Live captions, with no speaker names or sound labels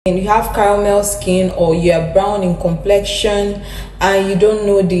and you have caramel skin or you are brown in complexion and you don't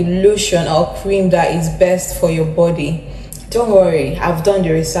know the lotion or cream that is best for your body, don't worry, I've done the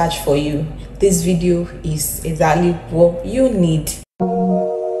research for you. This video is exactly what you need.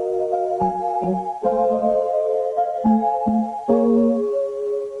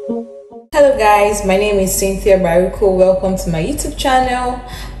 Hello guys, my name is Cynthia Baruko. Welcome to my YouTube channel.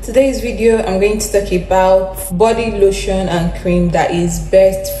 Today's video I'm going to talk about body lotion and cream that is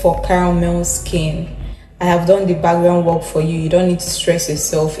best for caramel skin. I have done the background work for you. You don't need to stress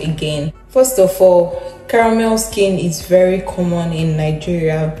yourself again. First of all, caramel skin is very common in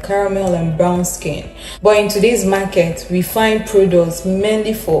Nigeria, caramel and brown skin. But in today's market, we find products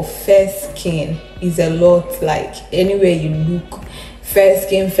mainly for fair skin. Is a lot, like anywhere you look, fair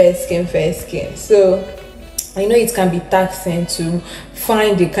skin, fair skin, fair skin. So I know it can be taxing to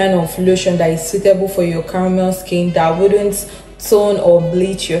find the kind of lotion that is suitable for your caramel skin that wouldn't tone or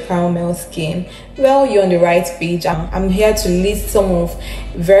bleach your caramel skin. Well, you're on the right page. I'm here to list some of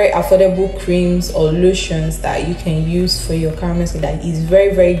very affordable creams or lotions that you can use for your caramel skin that is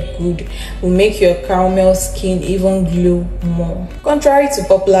very good, will make your caramel skin even glow more. Contrary to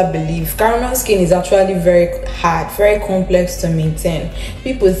popular belief, caramel skin is actually very hard, very complex to maintain.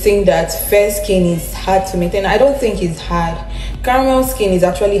 People think that fair skin is hard to maintain. I don't think it's hard. Caramel skin is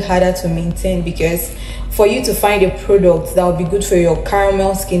actually harder to maintain because for you to find a product that would be good for your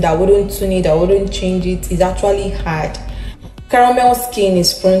caramel skin, that wouldn't tune it, that wouldn't change it, is actually hard. Caramel skin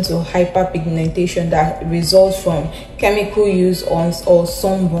is prone to hyperpigmentation that results from chemical use or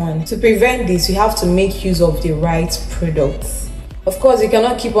sunburn. To prevent this, you have to make use of the right products. Of course, you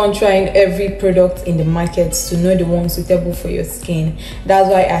cannot keep on trying every product in the market to know the one suitable for your skin. That's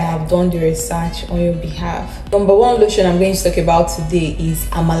why I have done the research on your behalf. Number one lotion I'm going to talk about today is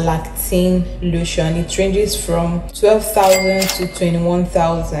amalactine lotion. It ranges from 12,000 to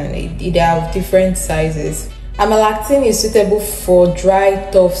 21,000. They have different sizes. Amalactine is suitable for dry,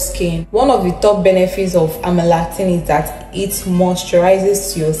 tough skin. One of the top benefits of amalactine is that it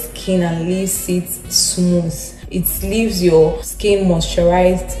moisturizes your skin and leaves it smooth. It leaves your skin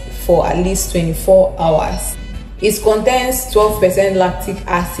moisturized for at least 24 hours. It contains 12% lactic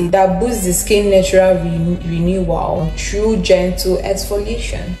acid that boosts the skin natural renewal through gentle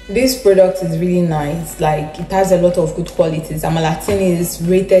exfoliation. This product is really nice. Like, it has a lot of good qualities. Amalactine is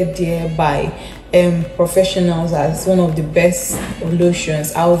rated there by professionals as one of the best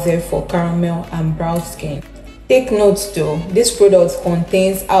lotions out there for caramel and brown skin. Take note though, this product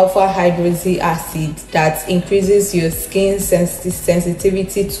contains alpha hydroxy acid that increases your skin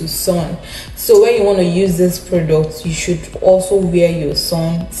sensitivity to sun. So when you want to use this product, you should also wear your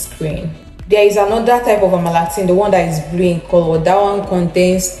sunscreen. There is another type of amalactine, the one that is blue in color. That one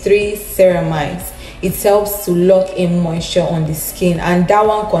contains 3 ceramides. It helps to lock in moisture on the skin, and that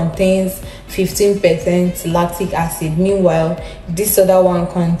one contains 15% lactic acid. Meanwhile, this other one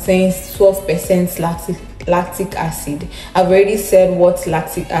contains 12% lactic acid. I've already said what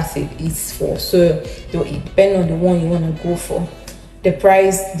lactic acid is for, so it depends on the one you want to go for. The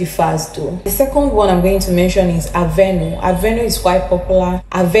price differs though. The second one I'm going to mention is Aveeno. Aveeno is quite popular.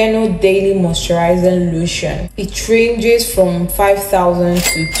 Aveeno Daily Moisturizing Lotion. It ranges from 5,000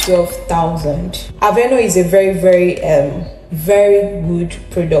 to 12,000. Aveeno is a very good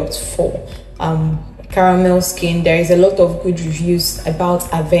product for caramel skin. There is a lot of good reviews about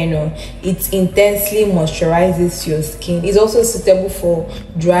Aveeno. It intensely moisturizes your skin. It's also suitable for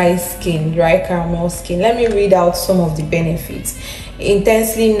dry skin, dry caramel skin. Let me read out some of the benefits.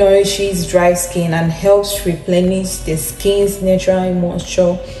 Intensely nourishes dry skin and helps replenish the skin's natural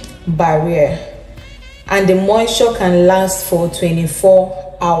moisture barrier, and the moisture can last for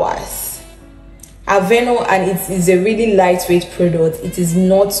 24 hours. Aveeno, and it is a really lightweight product. It is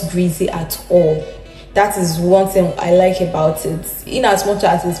not greasy at all. That is one thing I like about it. In as much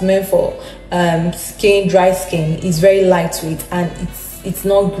as it's meant for skin, dry skin, it's very lightweight and it's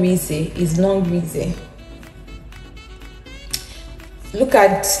not greasy. It's not greasy. Look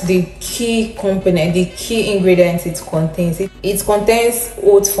at the key component, the key ingredients it contains. It contains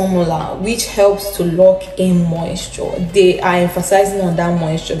oat formula, which helps to lock in moisture. They are emphasizing on that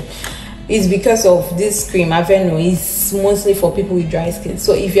moisture. It's because of this cream. Aveeno is mostly for people with dry skin.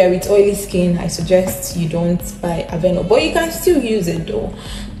 So if you are with oily skin, I suggest you don't buy Aveeno. But you can still use it though.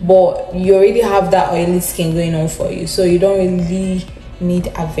 But you already have that oily skin going on for you, so you don't really need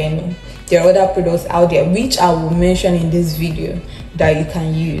Aveeno. There are other products out there which I will mention in this video that you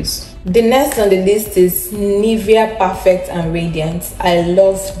can use. The next on the list is Nivea Perfect and Radiant. I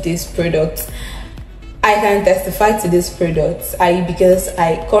love this product. I can testify to this product because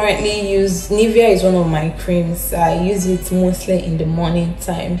I currently use Nivea. Is one of my creams. I use it mostly in the morning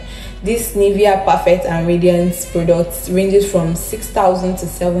time. This Nivea Perfect and Radiance product ranges from 6,000 to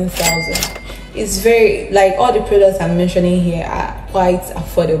 7,000. It's very, like, all the products I'm mentioning here are quite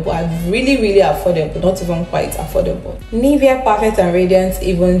affordable. Are really affordable, not even quite affordable. Nivea Perfect and Radiance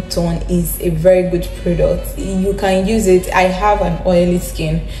Even Tone is a very good product. You can use it. I have an oily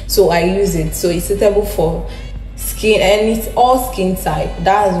skin, so I use it. So it's suitable for skin, and it's all skin type.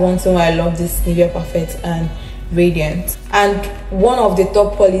 That is one thing why I love this Nivea Perfect and Radiant. And one of the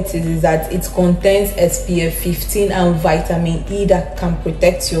top qualities is that it contains SPF 15 and vitamin E that can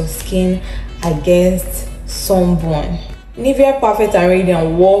protect your skin against sunburn. Nivea Perfect and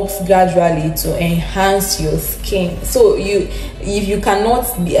Radiant works gradually to enhance your skin. So if you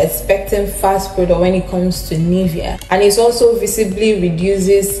cannot be expecting fast product when it comes to Nivea. And it also visibly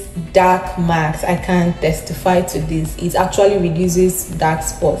reduces dark marks. I can testify to this. It actually reduces dark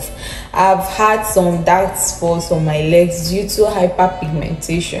spots. I've had some dark spots on my legs due to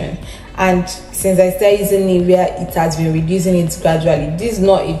hyperpigmentation, and since I started using Nivea, it has been reducing it gradually. This is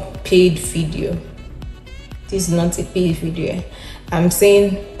not a paid video. This is not a paid video. I'm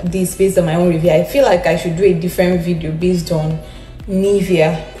saying this based on my own review. I feel like I should do a different video based on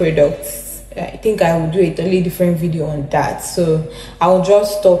Nivea products. I think I will do a totally different video on that. So I'll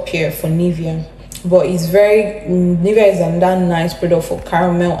just stop here for Nivea. But it's Nivea is another nice product for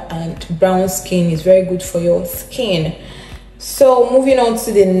caramel and brown skin. It's very good for your skin. So moving on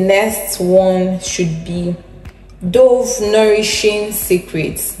to the next one should be Dove Nourishing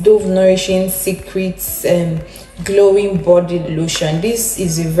Secrets. Dove Nourishing Secrets glowing body lotion. This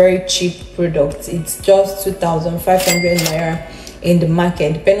is a very cheap product. It's just 2,500 naira in the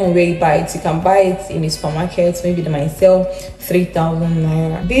market. Depending on where you buy it, you can buy it in the supermarket. Maybe they might sell 3,000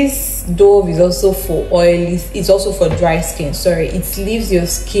 naira. This Dove is also for oily. It's also for dry skin. Sorry, it leaves your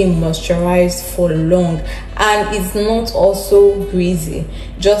skin moisturized for long, and it's not also greasy.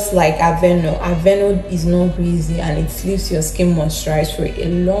 Just like aveeno. Aveeno is not greasy, and it leaves your skin moisturized for a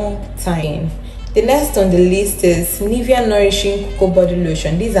long time. The next on the list is Nivea Nourishing Cocoa Body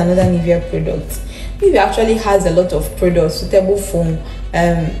Lotion. This is another Nivea product. Nivea actually has a lot of products suitable for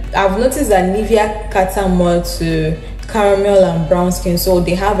I've noticed that Nivea cater more to caramel and brown skin, so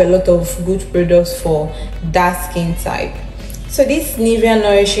they have a lot of good products for that skin type. So this Nivea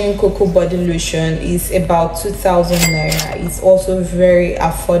Nourishing Cocoa Body Lotion is about 2,000 naira. It's also very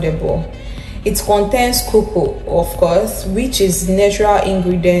affordable. It contains cocoa, of course, which is natural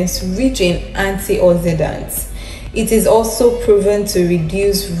ingredients rich in antioxidants. It is also proven to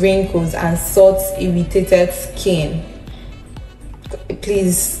reduce wrinkles and salt-irritated skin.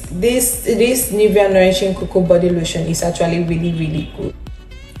 Please, this Nivea Nourishing Cocoa Body Lotion is actually really good.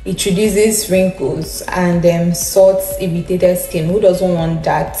 It reduces wrinkles and salt-irritated skin. Who doesn't want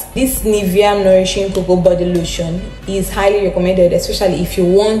that? This Nivea Nourishing Cocoa Body Lotion is highly recommended, especially if you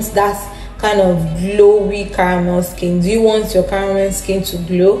want that kind of glowy caramel skin. Do you want your caramel skin to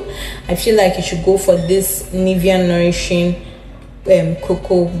glow? I feel like you should go for this Nivea Nourishing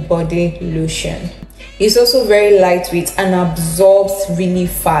Cocoa Body Lotion. It's also very lightweight and absorbs really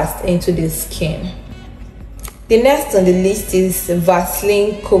fast into the skin. The next on the list is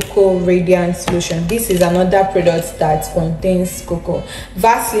Vaseline Cocoa Radiance Lotion. This is another product that contains cocoa.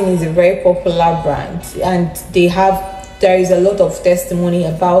 Vaseline is a very popular brand, and there is a lot of testimony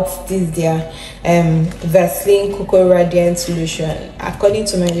about their Vaseline Cocoa Radiance Lotion. According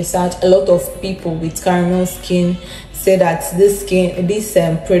to my research, a lot of people with caramel skin say that this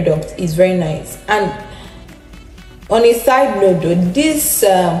product is very nice. And on a side note though, this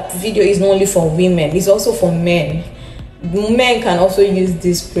video is not only for women, it's also for men. Men can also use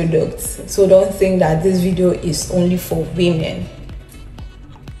this product, so don't think that this video is only for women.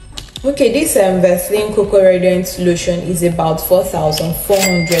 Okay, this Vaseline Cocoa Radiance Lotion is about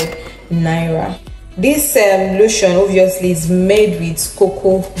 4,400 naira. This lotion obviously is made with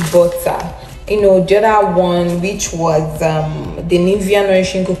cocoa butter. You know, the other one, which was the Nivea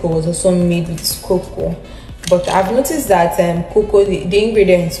Nourishing Cocoa, was also made with cocoa. But I've noticed that cocoa, the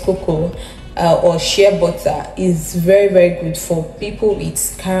ingredients cocoa or shea butter is very good for people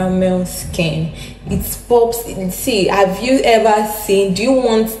with caramel skin. It pops. See, have you ever seen, do you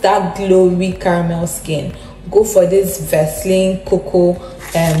want that glowy caramel skin? Go for this Vaseline Cocoa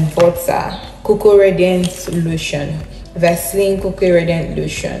Butter Cocoa Radiant Lotion. Vaseline Cocoa Radiant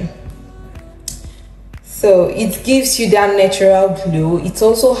Lotion. So it gives you that natural glow. It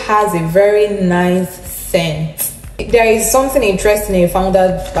also has a very nice scent. There is something interesting I found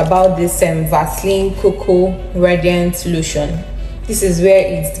out about this Vaseline Cocoa Radiant Lotion. This is where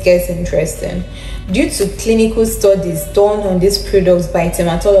it gets interesting. Due to clinical studies done on these products by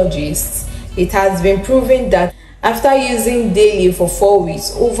dermatologists, it has been proven that after using daily for 4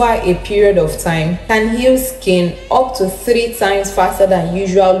 weeks over a period of time, can heal skin up to 3 times faster than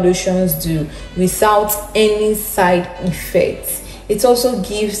usual lotions do without any side effects. It also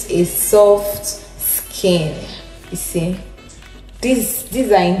gives a soft skin. You see,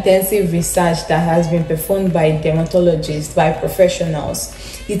 these are intensive research that has been performed by dermatologists, by professionals.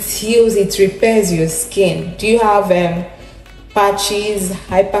 It heals, it repairs your skin. Do you have patches,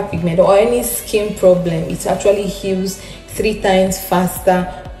 hyperpigment, or any skin problem? It actually heals 3 times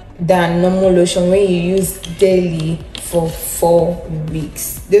faster than normal lotion when you use daily for 4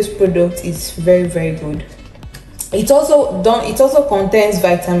 weeks. This product is very, very good. It also contains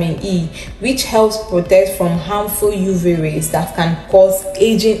vitamin E, which helps protect from harmful UV rays that can cause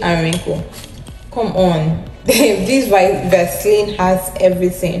aging and wrinkle. Come on. This Vaseline has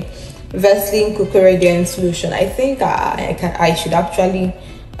everything. Vaseline Cocoa Radiance Lotion. I think I should actually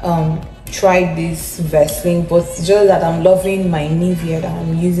try this Vaseline, but it's just that I'm loving my Nivea that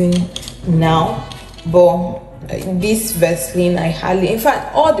I'm using now. But this Vaseline, in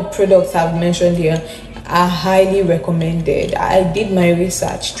fact, all the products I've mentioned here are highly recommended. I did my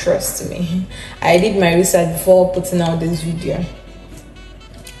research, trust me. I did my research before putting out this video.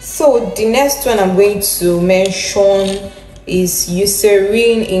 So the next one I'm going to mention is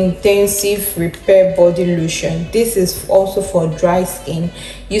Eucerin Intensive Repair Body Lotion. This is also for dry skin.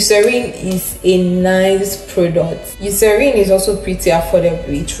 Eucerin is a nice product. Eucerin is also pretty affordable.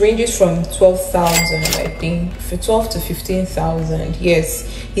 It ranges from 12,000, I think, for 12 to 15,000. Yes,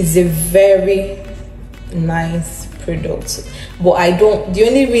 it's a very nice product. But the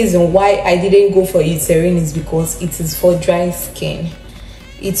only reason why I didn't go for Eucerin is because it is for dry skin.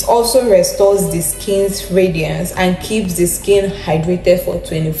 It also restores the skin's radiance and keeps the skin hydrated for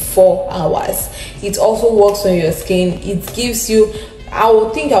 24 hours. It also works on your skin. It gives you, I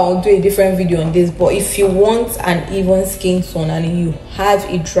will do a different video on this, but if you want an even skin tone and you have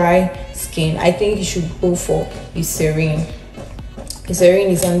a dry skin, I think you should go for Eucerin. Eucerin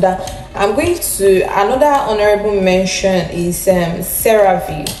is under. I'm going to, another honorable mention is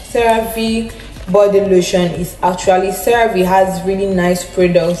CeraVe. CeraVe body lotion is actually, CeraVe has really nice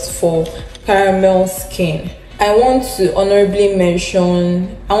products for caramel skin. I want to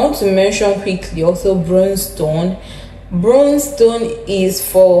mention quickly also Bronzestone. Bronzestone is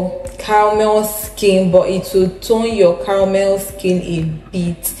for caramel skin, but it will tone your caramel skin a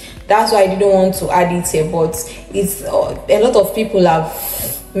bit. That's why I didn't want to add it here, but it's a lot of people have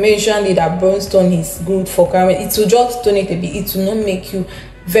mentioned it that Bronzestone is good for caramel. It will just tone it a bit. It will not make you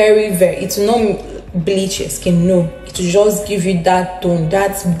it will not bleach your skin. No, it will just give you that tone,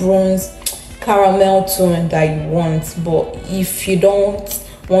 that bronze caramel tone that you want. But if you don't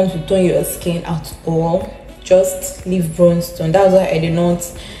want to tone your skin at all, just leave Bronzestone. That's why I did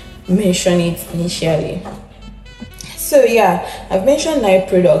not mention it initially. So yeah, I've mentioned 9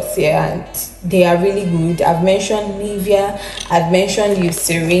 products here and they are really good. I've mentioned Nivea, I've mentioned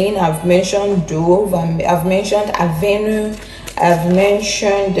Eucerin, I've mentioned Dove, I've mentioned Aveeno, I've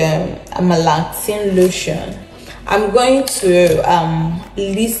mentioned Malaxin lotion. I'm going to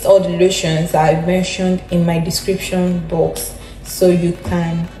list all the lotions I've mentioned in my description box, so you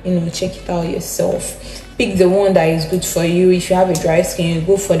can check it out yourself. Pick the one that is good for you. If you have a dry skin, you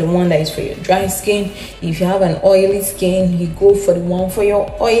go for the one that is for your dry skin. If you have an oily skin, you go for the one for your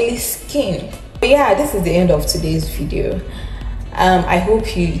oily skin. But yeah, this is the end of today's video. I hope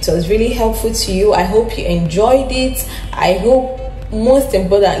it was really helpful to you. I hope you enjoyed it. I hope, most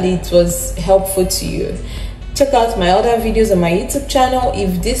importantly, it was helpful to you. Check out my other videos on my YouTube channel.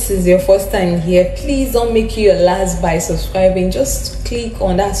 If this is your first time here, please don't make you your last by subscribing. Just click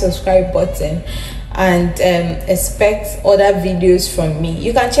on that subscribe button and expect other videos from me.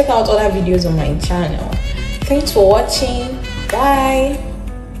 You can check out other videos on my channel. Thanks for watching. Bye.